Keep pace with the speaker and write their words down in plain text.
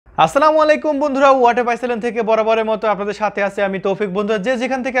আসসালামু আলাইকুম বন্ধুরা, ওয়াটে পাইছিলেন থেকে বরাবরের মতো আপনাদের সাথে আছে আমি তৌফিক। বন্ধুরা যে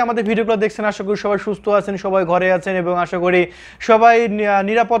যেখান থেকে আমাদের ভিডিওগুলো দেখছেন, আশা করি সবাই সুস্থ আছেন, সবাই ঘরে আছেন এবং আশা করি সবাই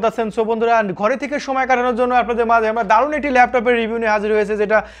নিরাপদ আছেন। সো বন্ধুরা, ঘরে থেকে সময় কাটানোর জন্য আপনাদের মাঝে আমরা দারুণ একটি ল্যাপটপের রিভিউ নিয়ে হাজির হয়েছে,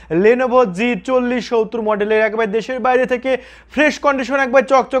 যেটা Lenovo G40-70 মডেলের, একেবারে দেশের বাইরে থেকে ফ্রেশ কন্ডিশন, একবার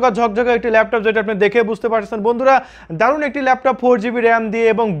চকচকা ঝকঝকা একটি ল্যাপটপ, যেটা আপনি দেখে বুঝতে পারছেন। বন্ধুরা দারুণ একটি ল্যাপটপ, 4GB র্যাম দিয়ে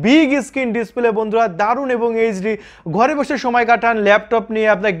এবং বিগ স্ক্রিন ডিসপ্লে। বন্ধুরা দারুণ এবং এইচডি, ঘরে বসে সময় কাটান, ল্যাপটপ নিয়ে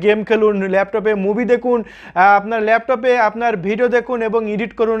আপনার গেম খেলুন, ল্যাপটপে মুভি দেখুন, আপনার ল্যাপটপে আপনার ভিডিও দেখুন এবং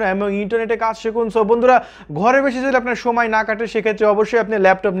এডিট করুন এবং ইন্টারনেটে কাজ শিখুন। সো বন্ধুরা, ঘরে বসে যদি আপনার সময় না কাটে, সেক্ষেত্রে অবশ্যই আপনি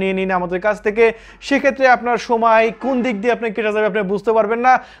ল্যাপটপ নিয়ে নিন আমাদের কাছ থেকে। সেক্ষেত্রে আপনার সময় কোন দিক দিয়ে আপনি কেটে যাবে আপনি বুঝতে পারবেন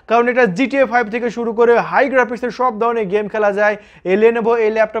না, কারণ এটা GTA 5 থেকে শুরু করে হাই গ্রাফিক্সের সব ধরনের গেম খেলা যায় এই Lenovo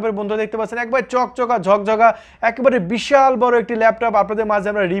এই ল্যাপটপের। বন্ধুরা দেখতে পাচ্ছেন একবার চকচকা ঝকঝকা, একেবারে বিশাল বড় একটি ল্যাপটপ আপনাদের মাঝে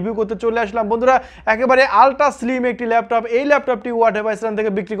আমরা রিভিউ করতে চলে আসলাম। বন্ধুরা একেবারে আলট্রা স্লিম একটি ল্যাপটপ, এই ল্যাপটপটি ওয়াটে পাইছিলেন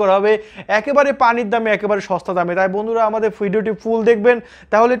থেকে বিক্রি করা হবে একেবারে পানির দামে, একেবারে সস্তা দামে। তাই বন্ধুরা আমাদের ভিডিওটি ফুল দেখবেন,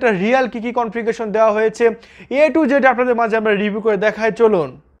 তাহলে এটা রিয়াল কি কি কনফিগারেশন দেওয়া হয়েছে A to Z আপনাদের মাঝে আমরা রিভিউ করে দেখাই, চলুন।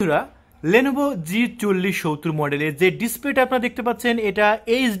 বন্ধুরা Lenovo G40-70 মডেলের যে ডিসপ্লেটা আপনারা দেখতে পাচ্ছেন, এটা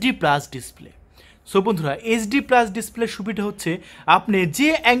HD প্লাস ডিসপ্লে। সো বন্ধুরা, HD প্লাস ডিসপ্লের সুবিধা হচ্ছে আপনি যে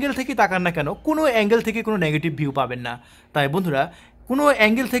অ্যাঙ্গেল থেকে তাকান না কেন, কোনো অ্যাঙ্গেল থেকে কোনো নেগেটিভ ভিউ পাবেন না। তাই বন্ধুরা, কোনো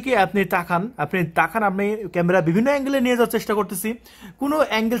অ্যাঙ্গেল থেকে আপনি তাকান, আমি ক্যামেরা বিভিন্ন অ্যাঙ্গেলে নিয়ে যাওয়ার চেষ্টা করতেছি, কোনো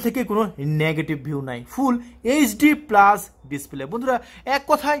অ্যাঙ্গেল থেকে কোনো নেগেটিভ ভিউ নাই, ফুল HD প্লাস ডিসপ্লে। বন্ধুরা এক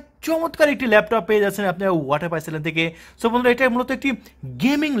কথায় চমৎকার একটি ল্যাপটপ পেয়ে যাচ্ছেন আপনি ওয়াটে পাইছিলেন থেকে। সো বন্ধুরা, এটা মূলত একটি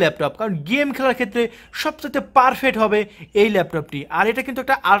গেমিং ল্যাপটপ, কারণ গেম খেলার ক্ষেত্রে সবচেয়ে পারফেক্ট হবে এই ল্যাপটপটি। আর এটা কিন্তু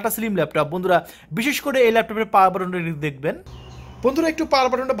একটা আল্ট্রা স্লিম ল্যাপটপ। বন্ধুরা বিশেষ করে এই ল্যাপটপের পাওয়ার বাটনটা দেখবেন, বন্ধুরা একটু পাওয়ার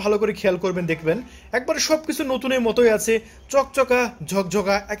বাটনটা ভালো করে খেয়াল করবেন, দেখবেন একবারে সবকিছু নতুনের মতোই আছে, চকচকা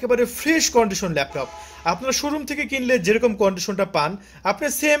ঝকঝকা, একেবারে ফ্রেশ কন্ডিশন ল্যাপটপ। আপনারা শোরুম থেকে কিনলে যেরকম কন্ডিশনটা পান, আপনি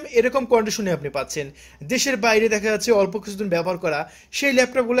সেম এরকম কন্ডিশনে আপনি পাচ্ছেন। দেশের বাইরে দেখা যাচ্ছে অল্প কিছুদিন ব্যবহার করা সেই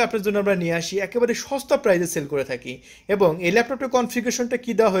ল্যাপটপগুলো আপনার জন্য আমরা নিয়ে আসি, একেবারে সস্তা প্রাইসে সেল করে থাকি। এবং এই ল্যাপটপের কনফিগারেশনটা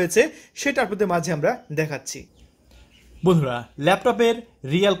কী দেওয়া হয়েছে সেটা আপনাদের মাঝে আমরা দেখাচ্ছি। বন্ধুরা ল্যাপটপের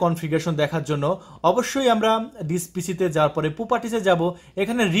রিয়েল কনফিগারেশন দেখার জন্য অবশ্যই আমরা ডিসপিসিতে যাওয়ার পরে প্রপার্টিসে যাব,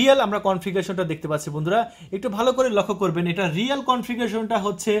 এখানে রিয়েল আমরা কনফিগারেশনটা দেখতে পাচ্ছি। বন্ধুরা একটু ভালো করে লক্ষ্য করবেন, এটা রিয়েল কনফিগারেশনটা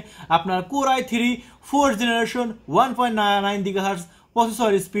হচ্ছে আপনার Core i3 4th generation 1.9 GHz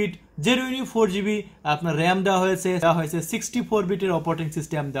processor speed, 0.4GB আপনার র্যাম দেওয়া হয়েছে 64 বিটের অপারেটিং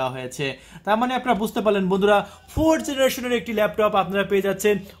সিস্টেম দেওয়া হয়েছে। তার মানে আপনারা বুঝতে পারলেন বন্ধুরা, 4th জেনারেশনের একটি ল্যাপটপ আপনারা পেয়ে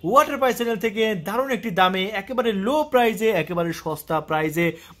যাচ্ছেন ওয়াটার পাই চ্যানেল থেকে দারুণ একটি দামে, একেবারে লো প্রাইজে, একেবারে সস্তা প্রাইজে,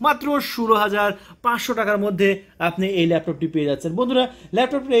 মাত্র 16,500 টাকার মধ্যে আপনি এই ল্যাপটপটি পেয়ে যাচ্ছেন। বন্ধুরা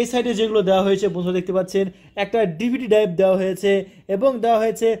ল্যাপটপের এই সাইডে যেগুলো দেওয়া হয়েছে বন্ধুরা দেখতে পাচ্ছেন, একটা DVD ড্রাইভ দেওয়া হয়েছে এবং দেওয়া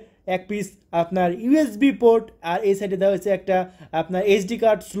হয়েছে এক পিস আপনার USB পোর্ট, আর এই সাইডে দেওয়া হয়েছে একটা আপনার SD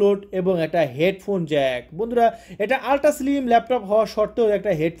কার্ড স্লট এবং একটা হেডফোন জ্যাক। বন্ধুরা এটা আল্ট্রা স্লিম ল্যাপটপ হওয়া সত্ত্বেও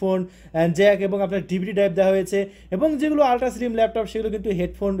একটা হেডফোন জ্যাক এবং আপনার DVD ড্রাইভ দেওয়া হয়েছে, এবং যেগুলো আল্ট্রা স্লিম ল্যাপটপ সেগুলো কিন্তু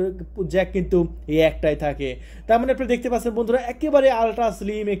হেডফোন জ্যাক কিন্তু এই একটাই থাকে। তার মানে আপনি দেখতে পাচ্ছেন বন্ধুরা, একেবারে আল্ট্রা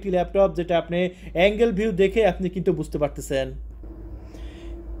স্লিম একটি ল্যাপটপ, যেটা আপনি অ্যাঙ্গেল ভিউ দেখে আপনি কিন্তু বুঝতে পারতেছেন।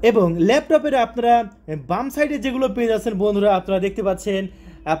 এবং ল্যাপটপের আপনারা বাম সাইডে যেগুলো পেয়ে যাচ্ছেন বন্ধুরা, আপনারা দেখতে পাচ্ছেন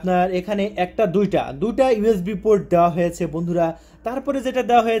আপনার এখানে দুইটা USB পোর্ট দেওয়া হয়েছে বন্ধুরা। তারপরে যেটা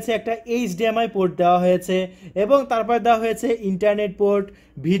দেওয়া হয়েছে একটা HDMI পোর্ট দেওয়া হয়েছে, এবং তারপরে দেওয়া হয়েছে ইন্টারনেট পোর্ট,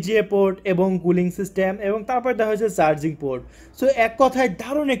 VGA পোর্ট এবং কুলিং সিস্টেম, এবং তারপরে দেওয়া হয়েছে চার্জিং পোর্ট। সো এক কথায়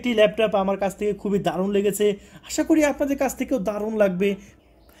দারুণ একটি ল্যাপটপ, আমার কাছ থেকে খুবই দারুণ লেগেছে, আশা করি আপনাদের কাছ থেকেও দারুণ লাগবে,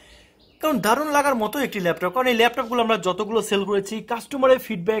 কারণ দারুণ লাগার মতো একটি ল্যাপটপ। কারণ এই ল্যাপটপগুলো আমরা যতগুলো সেল করেছি, কাস্টমারের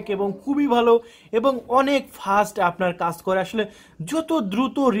ফিডব্যাক এবং খুবই ভালো এবং অনেক ফাস্ট আপনার কাজ করে। আসলে যত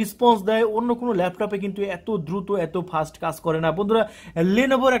দ্রুত রেসপন্স দেয় অন্য কোনো ল্যাপটপে কিন্তু এত দ্রুত এত ফাস্ট কাজ করে না। বন্ধুরা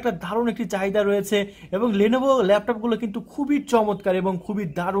লেনোভোর একটা দারুণ একটি চাহিদা রয়েছে, এবং লেনোভো ল্যাপটপগুলো কিন্তু খুবই চমৎকার এবং খুবই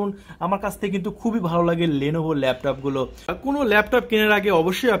দারুণ, আমার কাছ থেকে কিন্তু খুবই ভালো লাগে লেনোভো ল্যাপটপগুলো। কোনো ল্যাপটপ কেনার আগে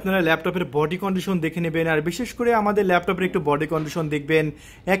অবশ্যই আপনারা ল্যাপটপের বডি কন্ডিশন দেখে নেবেন, আর বিশেষ করে আমাদের ল্যাপটপের একটু বডি কন্ডিশন দেখবেন,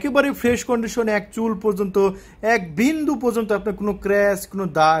 একেবারে ফ্রেশ কন্ডিশন, এক চুল পর্যন্ত, এক বিন্দু পর্যন্ত আপনার কোনো ক্র্যাশ, কোনো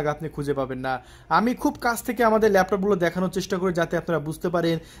দাগ আপনি খুঁজে পাবেন না। আমি খুব কাছ থেকে আমাদের ল্যাপটপগুলো দেখানোর চেষ্টা করি, যাতে আপনারা বুঝতে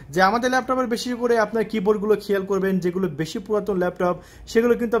পারেন যে আমাদের ল্যাপটপের বেশি করে আপনার কিবোর্ডগুলো খেয়াল করবেন, যেগুলো বেশি পুরাতন ল্যাপটপ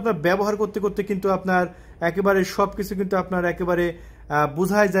সেগুলো কিন্তু আপনার ব্যবহার করতে করতে কিন্তু আপনার একেবারে সব কিছু কিন্তু আপনার একেবারে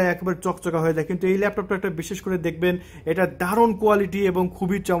বোঝাই যায়, একেবারে চকচকা হয়ে যায়। কিন্তু এই ল্যাপটপটা একটা বিশেষ করে দেখবেন, এটা দারুণ কোয়ালিটি এবং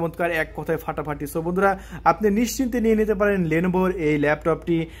খুবই চমৎকার, এক কথায় ফাটাফাটি। সো বন্ধুরা, আপনি নিশ্চিন্তে নিয়ে নিতে পারেন লেনোভোর এই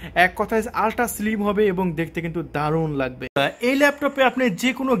ল্যাপটপটি। এক কথায় আল্ট্রা স্লিম হবে এবং দেখতে কিন্তু দারুণ লাগবে। এই ল্যাপটপে আপনি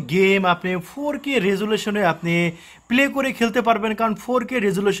যে কোনো গেম আপনি 4K রেজুলেশনে আপনি প্লে করে খেলতে পারবেন, কারণ 4K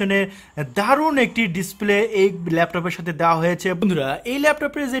রেজুলেশনে দারুণ একটি ডিসপ্লে এই ল্যাপটপের সাথে দেওয়া হয়েছে। বন্ধুরা, এই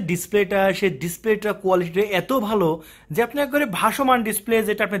ল্যাপটপের যে ডিসপ্লেটা, সেই ডিসপ্লেটা কোয়ালিটি এত ভালো যে আপনি একবারে ভাসমান ডিসপ্লে,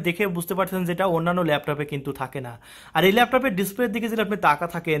 যেটা আপনি দেখে বুঝতে পারছেন যেটা অন্যান্য ল্যাপটপে কিন্তু থাকে না। আর এই ল্যাপটপের ডিসপ্লের দিকে যদি আপনি তাকা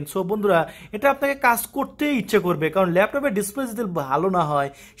থাকেন, সো বন্ধুরা, এটা আপনাকে কাজ করতেই ইচ্ছে করবে, কারণ ল্যাপটপের ডিসপ্লে যদি ভালো না হয়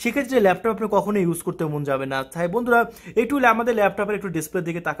সেক্ষেত্রে ল্যাপটপ আপনি কখনো ইউজ করতে মন যাবে না। তাই বন্ধুরা, একটু আমাদের ল্যাপটপের একটু ডিসপ্লের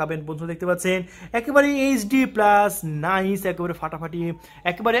দিকে তাকাবেন। বন্ধুরা, দেখতে পাচ্ছেন একেবারে এইচডি প্লাস নাইস, একেবারে ফাটাফাটি,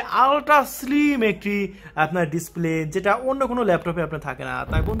 একেবারে আলট্রা স্লিম একটি আপনার ডিসপ্লে, যেটা অন্য কোনো ল্যাপটপে আপনার থাকে না।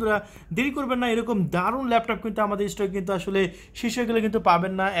 তাই বন্ধুরা, দেরি করবেন না, এরকম দারুণ ল্যাপটপ কিন্তু আমাদের স্টকে কিন্তু আসলে শেষ হয়ে গেলে কিন্তু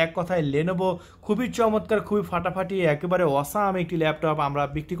পাবেন না। এক কথায় লেনোভো খুবই চমৎকার, খুবই ফাটাফাটি, একেবারে অসাম একটি ল্যাপটপ আমরা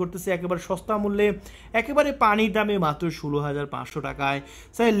বিক্রি করতেছি একেবারে সস্তা মূল্যে, একেবারে পানির দামে, মাত্র 16,500 টাকায়।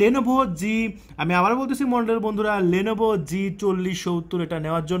 তাই লেনোভো জি, আমি আবার বলতেছি মডেল বন্ধুরা, লেনোভো G40-70 এটা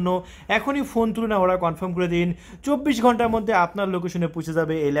নেওয়ার জন্য এখনই ফোন তুলে ওরা কনফার্ম করে দিন। 24 ঘন্টার মধ্যে আপনার লোকেশনে পৌঁছে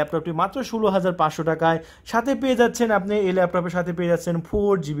যাবে এই ল্যাপটপটি মাত্র 16,500 টাকায়। সাথে পেয়ে যাচ্ছেন আপনি এই ল্যাপটপের সাথে পেয়ে যাচ্ছেন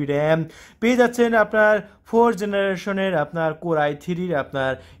 4GB র্যাম, পেয়ে যাচ্ছেন আপনার 4th জেনারেশনের আপনার কোর i3-র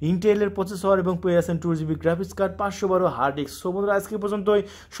আপনার ইন্টেলের প্রসেসর, এবং পেয়ে যাচ্ছেন 2GB graphics card, 512 hard disk. So বন্ধুরা, আজকে পর্যন্তই,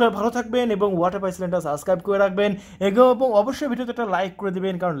 সবাই ভালো থাকবেন এবং ওয়াটার পাই চ্যানেলটা সাবস্ক্রাইব করে রাখবেন এবং অবশ্যই ভিডিওতে একটা লাইক করে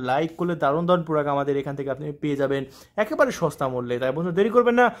দেবেন, কারণ লাইক করলে দারুণ দারুণ প্রোডাক্ট আমাদের এখান থেকে আপনি পেয়ে যাবেন একেবারে সস্তা মূল্যে। তাই বন্ধু, দেরি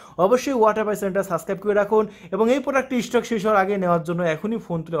করবেন না, অবশ্যই ওয়াটার পাই চ্যানেলটা সাবস্ক্রাইব করে রাখুন এবং এই প্রোডাক্টটি স্টক শেষ হওয়ার আগে নেওয়ার জন্য এখনই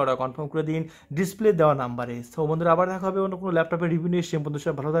ফোন তুলে অর্ডার কনফার্ম করে দিন ডিসপ্লে দেওয়া নাম্বারে। সো বন্ধুরা, আবার দেখা হবে অন্য কোনো ল্যাপটপের রিভিউ নিয়ে। সে বন্ধু,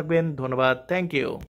 সব ভালো থাকবেন, ধন্যবাদ, থ্যাংক ইউ।